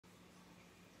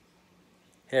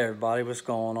Hey everybody, what's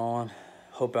going on?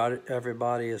 Hope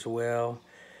everybody is well.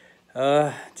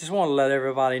 Just want to let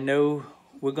everybody know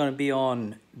we're going to be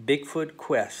on Bigfoot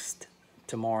Quest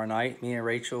tomorrow night, me and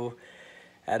Rachel,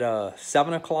 at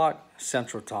 7 o'clock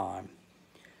Central Time.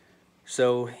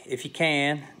 So if you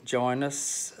can, join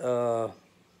us. We'll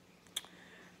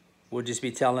just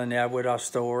be telling that with our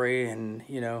story and,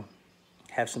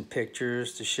 have some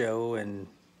pictures to show and,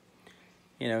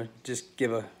 just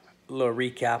give a little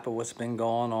recap of what's been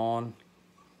going on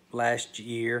last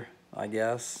year, I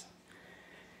guess.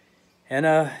 And,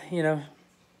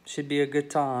 should be a good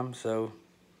time. So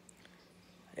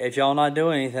if y'all not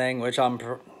doing anything, which I'm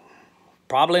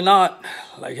probably not,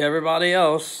 like everybody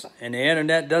else, and the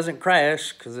internet doesn't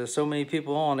crash because there's so many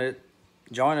people on it,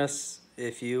 join us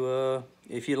if you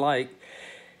like.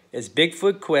 It's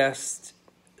Bigfoot Quest,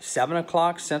 7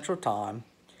 o'clock Central Time.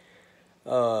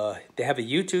 They have a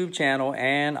YouTube channel,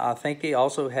 and I think they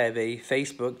also have a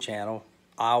Facebook channel.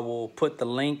 I will put the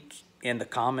link in the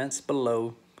comments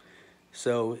below.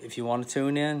 So if you want to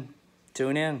tune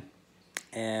in,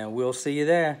 and we'll see you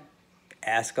there.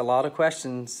 Ask a lot of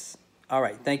questions. All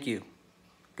right, thank you.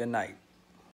 Good night.